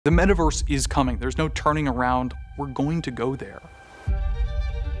The metaverse is coming. There's no turning around. We're going to go there.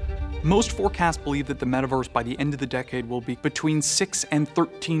 Most forecasts believe that the metaverse by the end of the decade will be between $6 and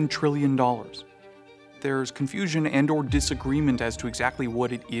 $13 trillion. There's confusion and/or disagreement as to exactly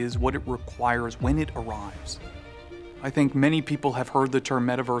what it is, what it requires, when it arrives. I think many people have heard the term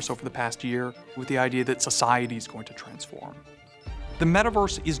metaverse over the past year with the idea that society is going to transform. The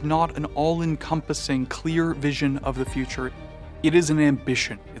metaverse is not an all-encompassing, clear vision of the future. It is an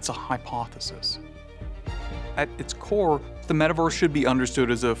ambition. It's a hypothesis. At its core, the metaverse should be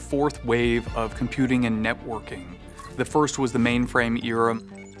understood as a fourth wave of computing and networking. The first was the mainframe era.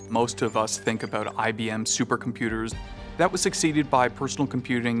 Most of us think about IBM supercomputers. That was succeeded by personal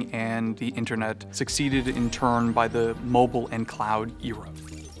computing, and the internet succeeded in turn by the mobile and cloud era.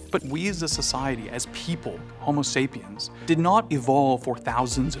 But we as a society, as people, Homo sapiens, did not evolve for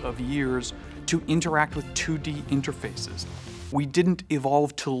thousands of years to interact with 2D interfaces. We didn't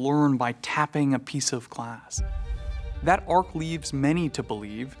evolve to learn by tapping a piece of glass. That arc leaves many to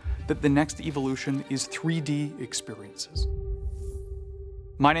believe that the next evolution is 3D experiences.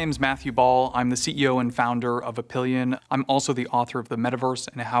 My name's Matthew Ball. I'm the CEO and founder of Apillion. I'm also the author of The Metaverse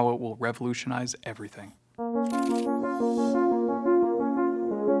and How It Will Revolutionize Everything.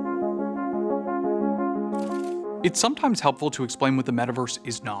 It's sometimes helpful to explain what the metaverse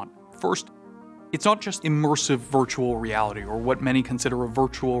is not. First, it's not just immersive virtual reality, or what many consider a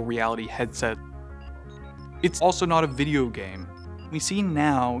virtual reality headset. It's also not a video game. We see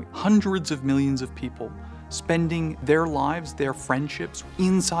now hundreds of millions of people spending their lives, their friendships,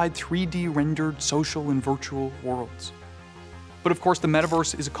 inside 3D rendered social and virtual worlds. But of course, the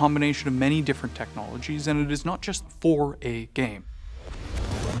metaverse is a combination of many different technologies, and it is not just for a game.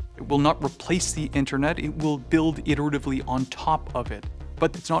 It will not replace the internet, it will build iteratively on top of it.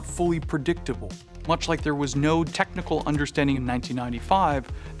 But it's not fully predictable, much like there was no technical understanding in 1995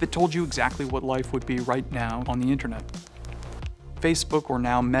 that told you exactly what life would be right now on the internet. Facebook, or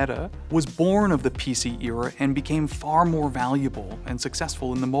now Meta, was born of the PC era and became far more valuable and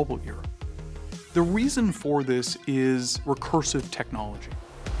successful in the mobile era. The reason for this is recursive technology.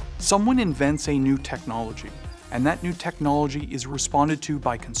 Someone invents a new technology, and that new technology is responded to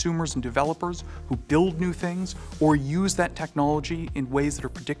by consumers and developers who build new things or use that technology in ways that are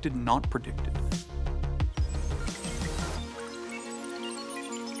predicted and not predicted.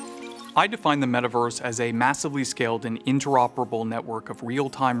 I define the metaverse as a massively scaled and interoperable network of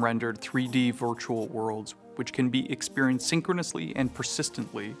real-time rendered 3D virtual worlds which can be experienced synchronously and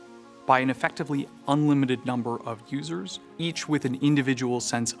persistently by an effectively unlimited number of users, each with an individual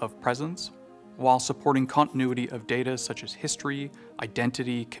sense of presence, while supporting continuity of data such as history,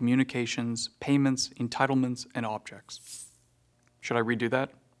 identity, communications, payments, entitlements, and objects. Should I redo that?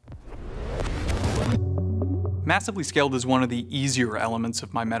 Massively scaled is one of the easier elements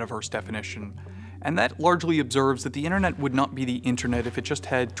of my metaverse definition, and that largely observes that the internet would not be the internet if it just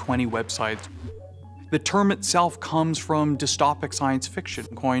had 20 websites. The term itself comes from dystopic science fiction,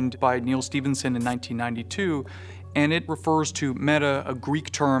 coined by Neil Stephenson in 1992, and it refers to meta, a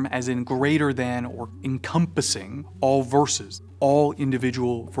Greek term, as in greater than or encompassing all verses, all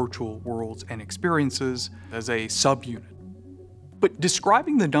individual virtual worlds and experiences as a subunit. But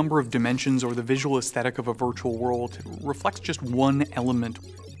describing the number of dimensions or the visual aesthetic of a virtual world reflects just one element.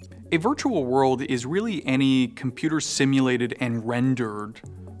 A virtual world is really any computer simulated and rendered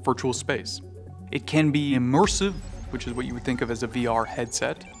virtual space. It can be immersive, which is what you would think of as a VR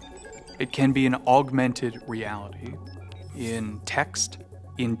headset. It can be an augmented reality in text,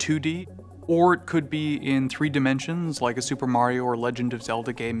 in 2D, or it could be in 3 dimensions like a Super Mario or Legend of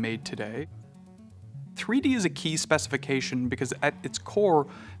Zelda game made today. 3D is a key specification because at its core,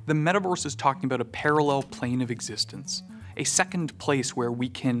 the metaverse is talking about a parallel plane of existence, a second place where we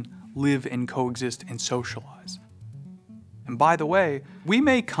can live and coexist and socialize. And by the way, we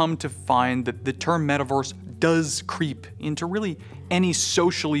may come to find that the term metaverse does creep into really any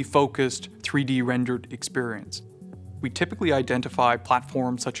socially focused 3D rendered experience. We typically identify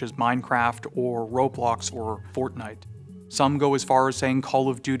platforms such as Minecraft or Roblox or Fortnite. Some go as far as saying Call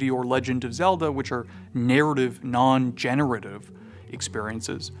of Duty or Legend of Zelda, which are narrative, non-generative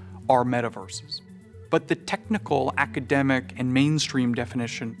experiences, are metaverses. But the technical, academic, and mainstream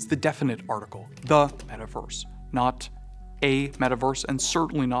definition is the definite article, the metaverse, not a metaverse, and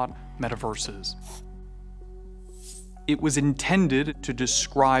certainly not metaverses. It was intended to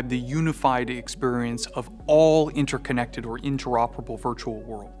describe the unified experience of all interconnected or interoperable virtual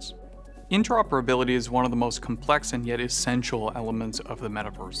worlds. Interoperability is one of the most complex and yet essential elements of the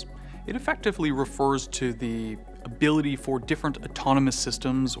metaverse. It effectively refers to the ability for different autonomous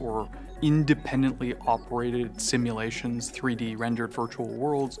systems or independently operated simulations, 3D rendered virtual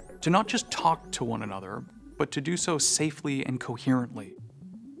worlds, to not just talk to one another, but to do so safely and coherently.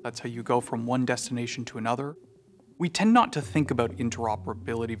 That's how you go from one destination to another. We tend not to think about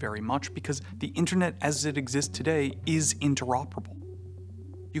interoperability very much because the internet as it exists today is interoperable.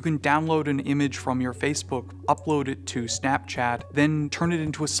 You can download an image from your Facebook, upload it to Snapchat, then turn it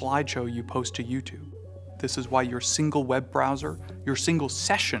into a slideshow you post to YouTube. This is why your single web browser, your single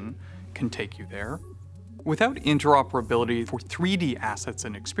session, can take you there. Without interoperability for 3D assets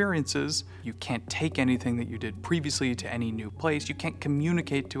and experiences, you can't take anything that you did previously to any new place. You can't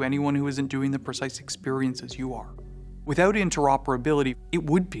communicate to anyone who isn't doing the precise experiences you are. Without interoperability, it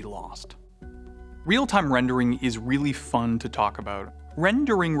would be lost. Real-time rendering is really fun to talk about.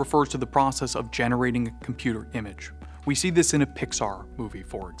 Rendering refers to the process of generating a computer image. We see this in a Pixar movie,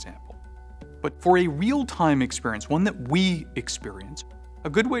 for example. But for a real-time experience, one that we experience, a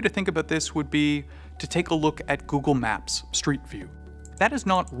good way to think about this would be to take a look at Google Maps Street View. That is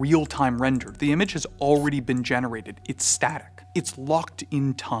not real-time rendered. The image has already been generated. It's static. It's locked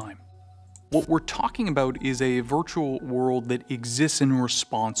in time. What we're talking about is a virtual world that exists in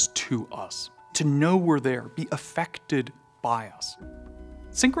response to us. To know we're there, be affected by us.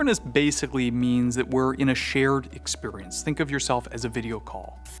 Synchronous basically means that we're in a shared experience. Think of yourself as a video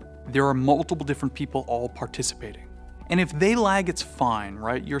call. There are multiple different people all participating. And if they lag, it's fine,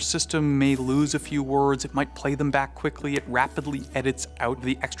 right? Your system may lose a few words, it might play them back quickly, it rapidly edits out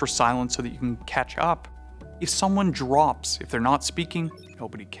the extra silence so that you can catch up. If someone drops, if they're not speaking,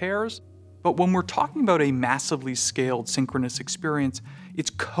 nobody cares. But when we're talking about a massively scaled synchronous experience,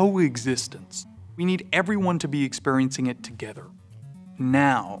 it's coexistence. We need everyone to be experiencing it together.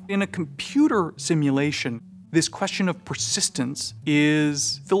 Now, in a computer simulation, this question of persistence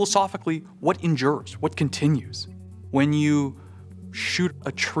is philosophically what endures, what continues. When you shoot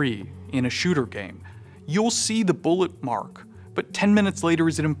a tree in a shooter game, you'll see the bullet mark, but 10 minutes later,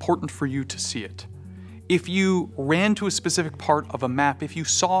 is it important for you to see it? If you ran to a specific part of a map, if you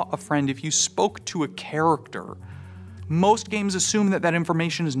saw a friend, if you spoke to a character, most games assume that that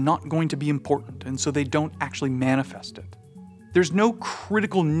information is not going to be important, and so they don't actually manifest it. There's no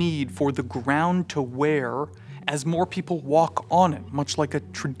critical need for the ground to wear as more people walk on it, much like a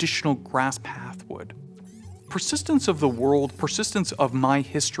traditional grass path would. Persistence of the world, persistence of my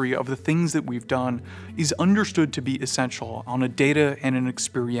history, of the things that we've done, is understood to be essential on a data and an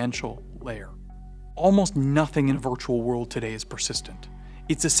experiential layer. Almost nothing in a virtual world today is persistent.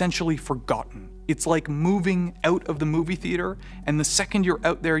 It's essentially forgotten. It's like moving out of the movie theater, and the second you're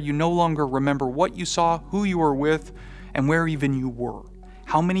out there, you no longer remember what you saw, who you were with, and where even you were.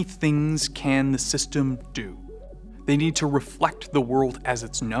 How many things can the system do? They need to reflect the world as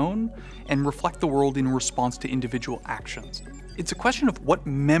it's known, and reflect the world in response to individual actions. It's a question of what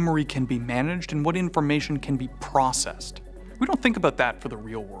memory can be managed and what information can be processed. We don't think about that for the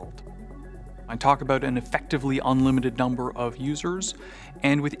real world. I talk about an effectively unlimited number of users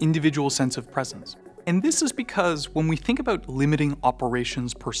and with individual sense of presence. And this is because when we think about limiting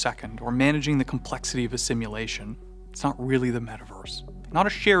operations per second or managing the complexity of a simulation, it's not really the metaverse. Not a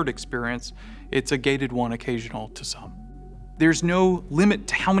shared experience, it's a gated one occasional to some. There's no limit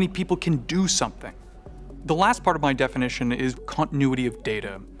to how many people can do something. The last part of my definition is continuity of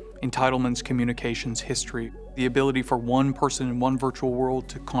data, entitlements, communications, history, the ability for one person in one virtual world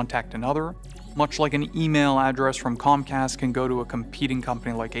to contact another, much like an email address from Comcast can go to a competing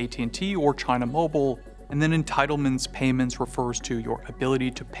company like AT&T or China Mobile, and then entitlements, payments refers to your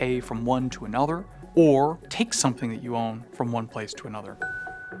ability to pay from one to another, or take something that you own from one place to another.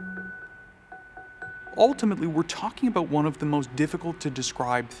 Ultimately, we're talking about one of the most difficult to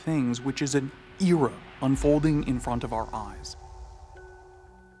describe things, which is an era unfolding in front of our eyes.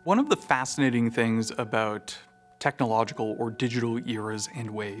 One of the fascinating things about technological or digital eras and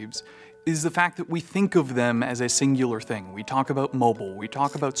waves is the fact that we think of them as a singular thing. We talk about mobile, we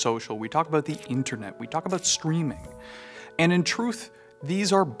talk about social, we talk about the internet, we talk about streaming. And in truth,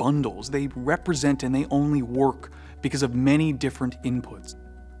 these are bundles. They represent and they only work because of many different inputs.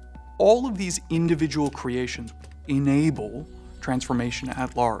 All of these individual creations enable transformation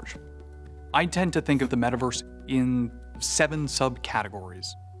at large. I tend to think of the metaverse in 7 subcategories.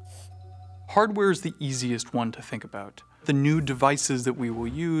 Hardware is the easiest one to think about. The new devices that we will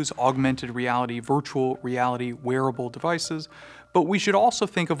use, augmented reality, virtual reality, wearable devices, but we should also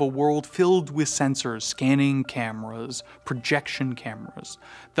think of a world filled with sensors, scanning cameras, projection cameras,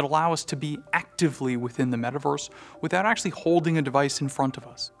 that allow us to be actively within the metaverse without actually holding a device in front of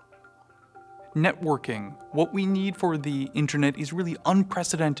us. Networking. What we need for the internet is really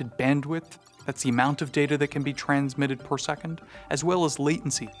unprecedented bandwidth. That's the amount of data that can be transmitted per second, as well as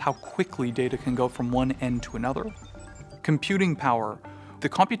latency, how quickly data can go from one end to another. Computing power. The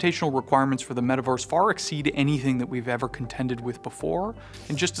computational requirements for the metaverse far exceed anything that we've ever contended with before.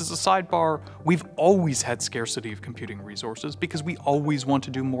 And just as a sidebar, we've always had scarcity of computing resources because we always want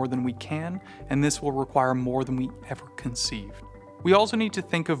to do more than we can, and this will require more than we ever conceived. We also need to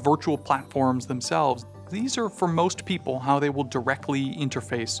think of virtual platforms themselves. These are, for most people, how they will directly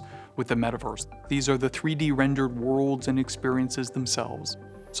interface with the metaverse. These are the 3D rendered worlds and experiences themselves.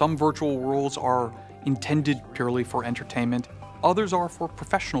 Some virtual worlds are intended purely for entertainment. Others are for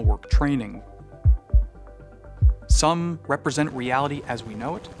professional work, training. Some represent reality as we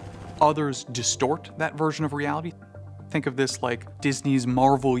know it. Others distort that version of reality. Think of this like Disney's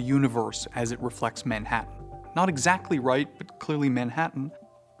Marvel universe as it reflects Manhattan. Not exactly right, but clearly Manhattan.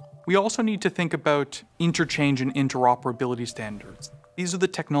 We also need to think about interchange and interoperability standards. These are the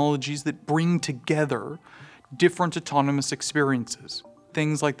technologies that bring together different autonomous experiences.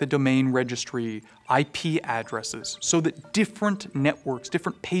 Things like the domain registry, IP addresses, so that different networks,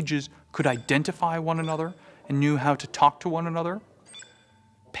 different pages could identify one another and knew how to talk to one another.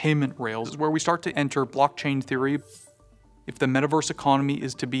 Payment rails is where we start to enter blockchain theory. If the metaverse economy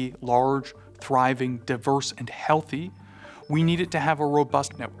is to be large, thriving, diverse, and healthy, we need it to have a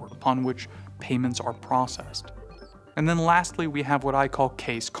robust network upon which payments are processed. And then lastly, we have what I call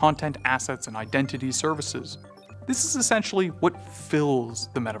CASE, Content, Assets, and Identity Services. This is essentially what fills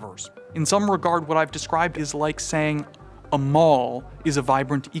the metaverse. In some regard, what I've described is like saying a mall is a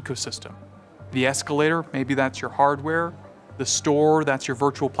vibrant ecosystem. The escalator, maybe that's your hardware. The store, that's your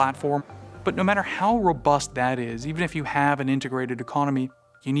virtual platform. But no matter how robust that is, even if you have an integrated economy,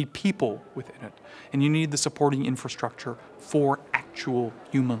 you need people within it, and you need the supporting infrastructure for actual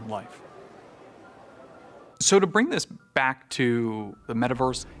human life. So to bring this back to the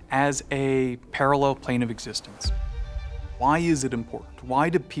metaverse as a parallel plane of existence, why is it important? Why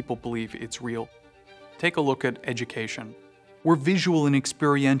do people believe it's real? Take a look at education. We're visual and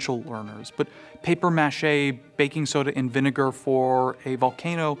experiential learners, but paper mache, baking soda, and vinegar for a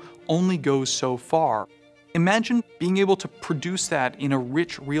volcano only goes so far. Imagine being able to produce that in a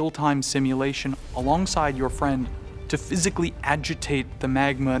rich real-time simulation alongside your friend to physically agitate the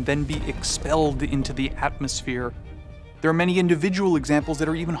magma and then be expelled into the atmosphere. There are many individual examples that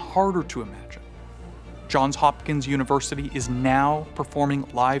are even harder to imagine. Johns Hopkins University is now performing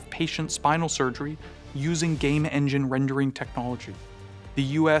live patient spinal surgery using game engine rendering technology. The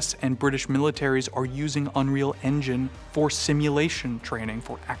US and British militaries are using Unreal Engine for simulation training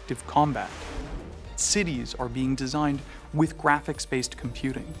for active combat. Cities are being designed with graphics-based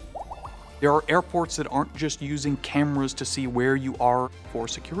computing. There are airports that aren't just using cameras to see where you are for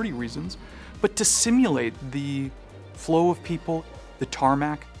security reasons, but to simulate the flow of people, the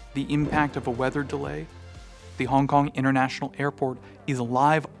tarmac, the impact of a weather delay. The Hong Kong International Airport is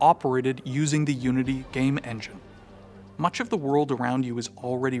live operated using the Unity game engine. Much of the world around you is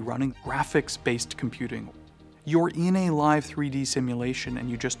already running graphics-based computing. You're in a live 3D simulation and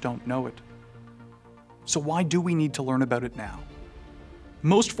you just don't know it. So why do we need to learn about it now?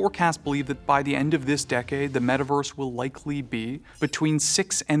 Most forecasts believe that by the end of this decade, the metaverse will likely be between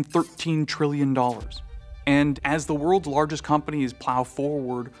 $6 and $13 trillion. And as the world's largest companies plow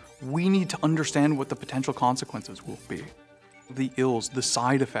forward, we need to understand what the potential consequences will be. The ills, the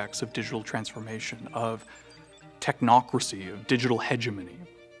side effects of digital transformation, of technocracy, of digital hegemony.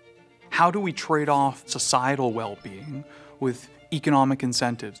 How do we trade off societal well-being with economic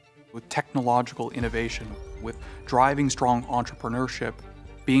incentives, with technological innovation, with driving strong entrepreneurship,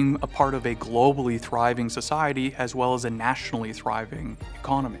 being a part of a globally thriving society as well as a nationally thriving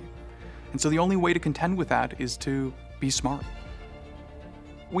economy? And so the only way to contend with that is to be smart.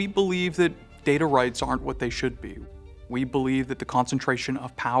 We believe that data rights aren't what they should be. We believe that the concentration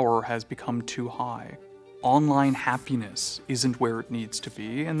of power has become too high. Online happiness isn't where it needs to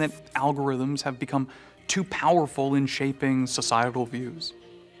be, and that algorithms have become too powerful in shaping societal views.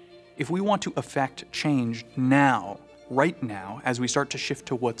 If we want to affect change now, right now, as we start to shift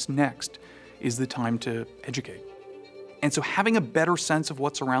to what's next, is the time to educate. And so having a better sense of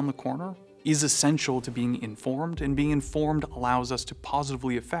what's around the corner is essential to being informed, and being informed allows us to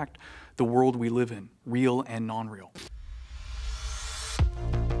positively affect the world we live in, real and non-real.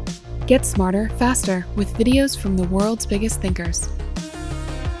 Get smarter, faster with videos from the world's biggest thinkers.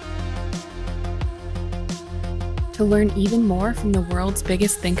 To learn even more from the world's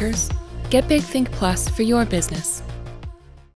biggest thinkers, get Big Think Plus for your business.